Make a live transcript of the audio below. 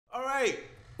right,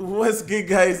 what's good,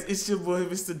 guys? It's your boy,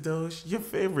 Mr. Doge, your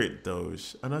favorite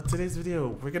Doge. And on today's video,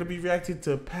 we're gonna be reacting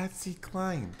to Patsy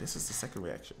Cline. This is the second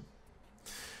reaction.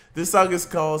 This song is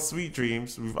called Sweet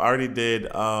Dreams. We've already did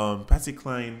Patsy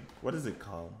Cline. What is it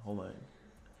called? Hold on.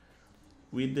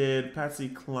 We did Patsy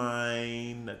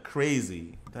Cline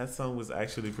Crazy. That song was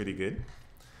actually pretty good.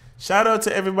 Shout out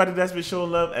to everybody that's been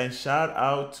showing love, and shout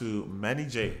out to Manny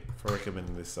J for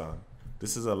recommending this song.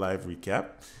 This is a live recap.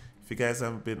 If you guys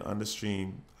haven't been on the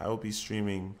stream, I will be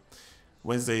streaming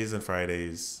Wednesdays and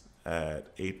Fridays at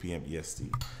 8 p.m.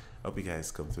 EST. Hope you guys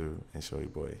come through and show your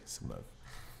boy some love.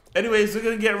 Anyways, we're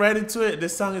going to get right into it.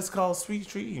 This song is called Sweet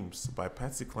Dreams by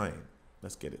Patsy Cline.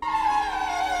 Let's get it.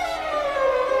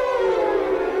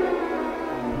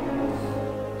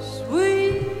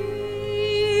 Sweet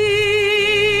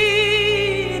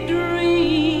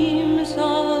dreams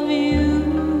of you.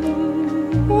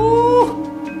 Ooh.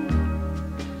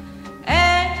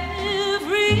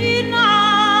 Every night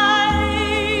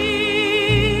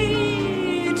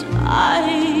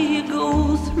I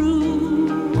go through.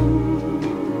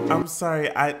 I'm sorry,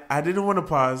 I didn't want to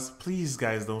pause. Please,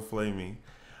 guys, don't flame me.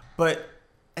 But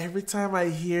every time I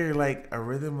hear like a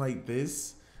rhythm like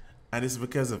this, and it's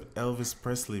because of Elvis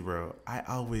Presley, bro, I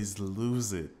always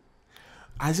lose it.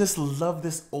 I just love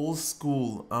this old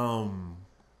school.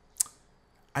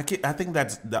 I think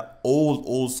that's the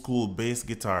old school bass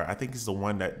guitar. I think it's the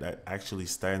one that actually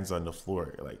stands on the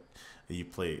floor, like you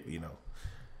play it, you know.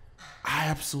 I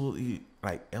absolutely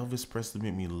like Elvis Presley.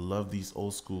 Made me love these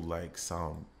old school like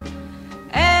sound.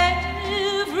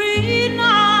 Every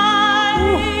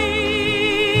night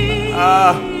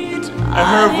and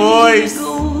her voice.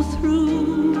 go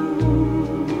through.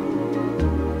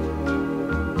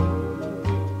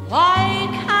 Why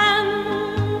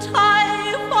can't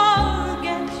I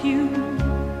forget you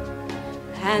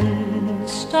and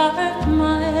start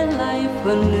my life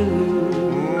anew?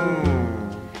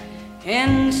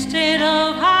 Instead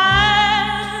of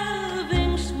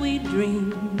having sweet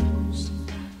dreams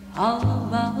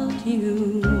about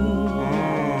you.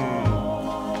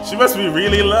 She must be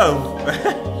really in love.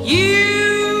 You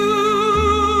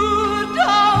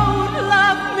don't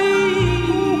love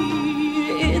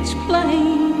me, it's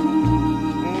plain.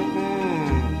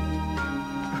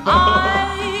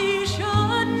 I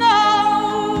should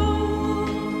know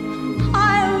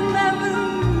I'll never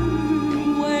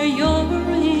wear your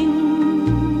ring.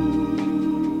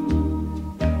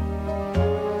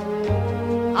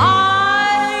 I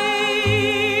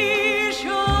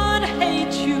should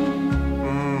hate you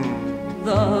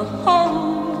the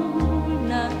whole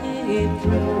night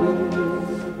through,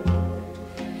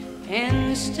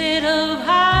 instead of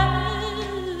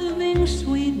having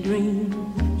sweet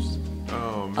dreams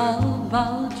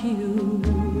about you.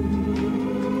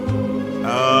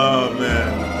 Oh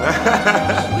man.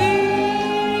 Sweet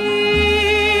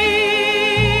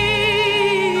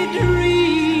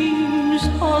dreams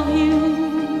of you.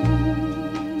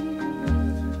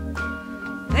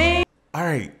 All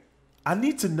right, I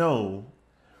need to know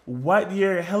what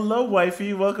year. Hello,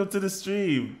 wifey. Welcome to the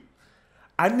stream.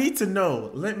 I need to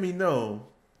know. Let me know.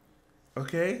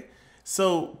 Okay.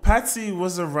 So Patsy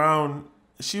was around.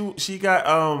 She got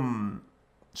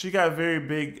very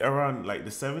big around like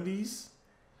the 70s.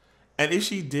 And if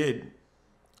she did,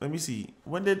 let me see.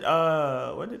 When did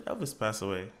Elvis pass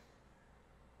away?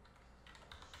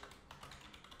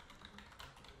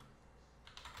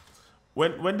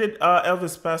 When did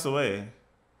Elvis pass away?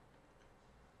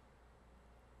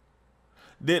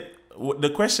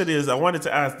 The question is, I wanted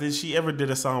to ask, did she ever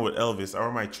did a song with Elvis, or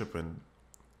am I tripping?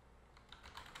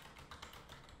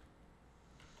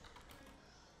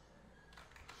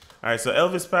 All right, so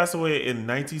Elvis passed away in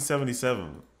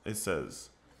 1977, it says.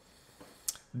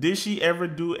 Did she ever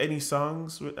do any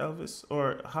songs with Elvis,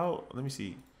 or how? Let me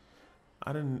see.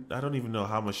 I don't even know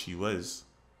how much she was.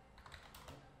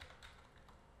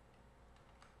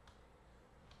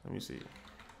 Let me see.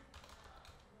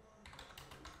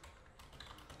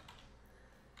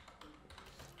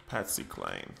 Patsy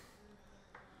Cline.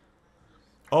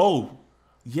 Oh,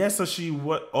 yes. So she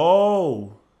was.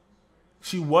 Oh,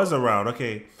 she was around.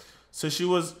 Okay, so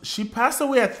she passed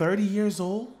away at 30 years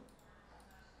old.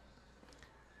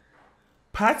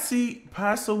 Patsy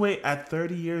passed away at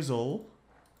 30 years old.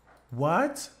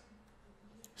 What?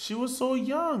 She was so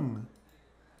young.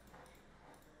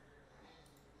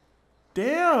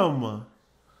 Damn.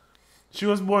 She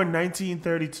was born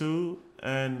 1932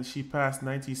 and she passed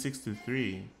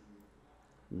 1963.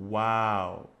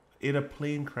 Wow. In a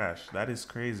plane crash. That is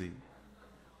crazy.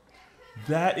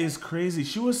 That is crazy.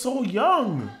 She was so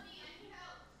young.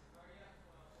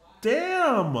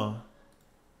 Damn.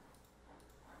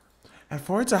 And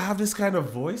for her to have this kind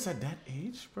of voice at that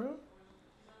age, bro.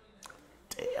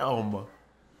 Damn.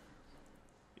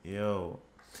 Yo.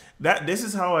 This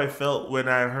is how I felt when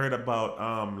I heard about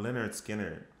Leonard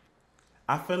Skinner.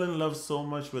 I fell in love so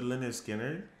much with Leonard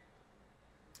Skinner.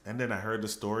 And then I heard the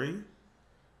story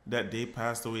that they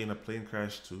passed away in a plane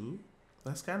crash too.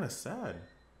 That's kind of sad.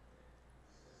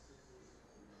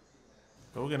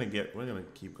 But we're gonna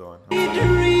keep going.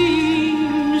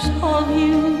 Dreams of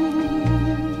you,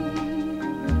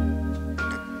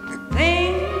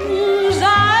 things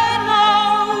I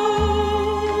know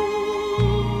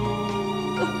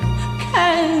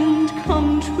can't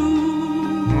come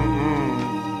true.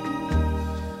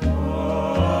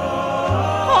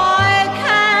 Why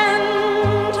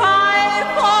can't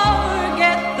I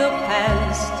forget the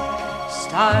past,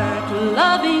 start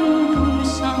loving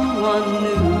someone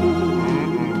new?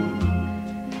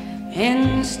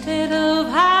 Instead of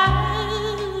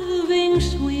having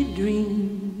sweet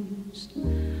dreams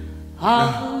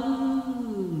about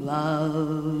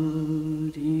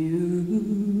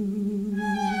you.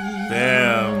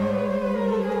 Damn.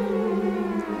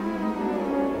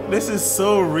 This is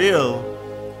so real.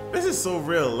 This is so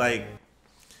real. Like,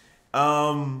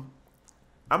 I'm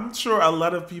sure a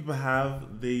lot of people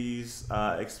have these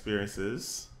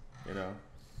experiences. You know,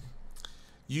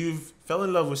 you've fell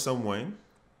in love with someone,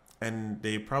 and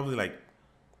they probably like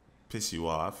piss you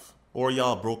off, or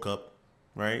y'all broke up,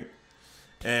 right?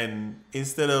 And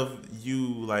instead of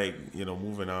you like, you know,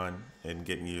 moving on and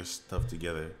getting your stuff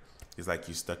together, it's like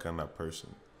you stuck on that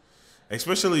person.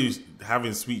 Especially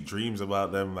having sweet dreams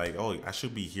about them, like, oh, I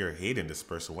should be here hating this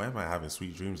person. Why am I having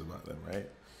sweet dreams about them, right?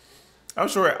 I'm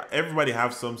sure everybody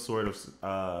have some sort of,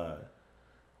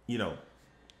 you know,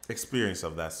 experience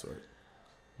of that sort.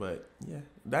 But yeah,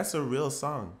 that's a real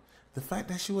song. The fact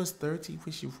that she was 30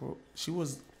 when she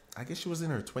was, I guess she was in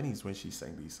her 20s when she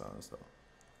sang these songs, though.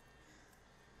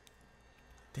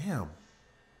 Damn.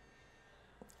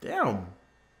 Damn.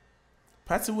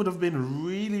 Patsy would have been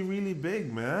really, really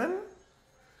big, man.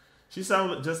 She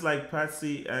sounded just like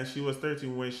Patsy, and she was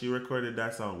 13 when she recorded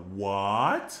that song.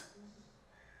 What?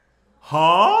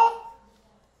 Huh?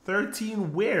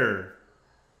 13 where?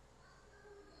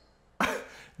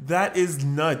 That is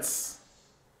nuts.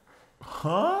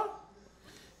 Huh?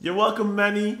 You're welcome,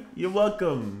 Manny. You're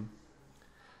welcome.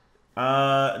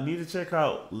 Need to check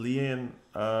out Leon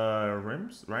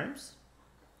Rhymes?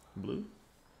 Blue?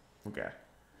 Okay.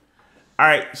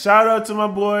 Alright, shout out to my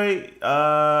boy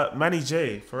Manny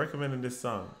J for recommending this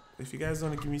song. If you guys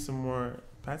want to give me some more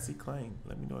Patsy Cline,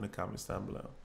 let me know in the comments down below.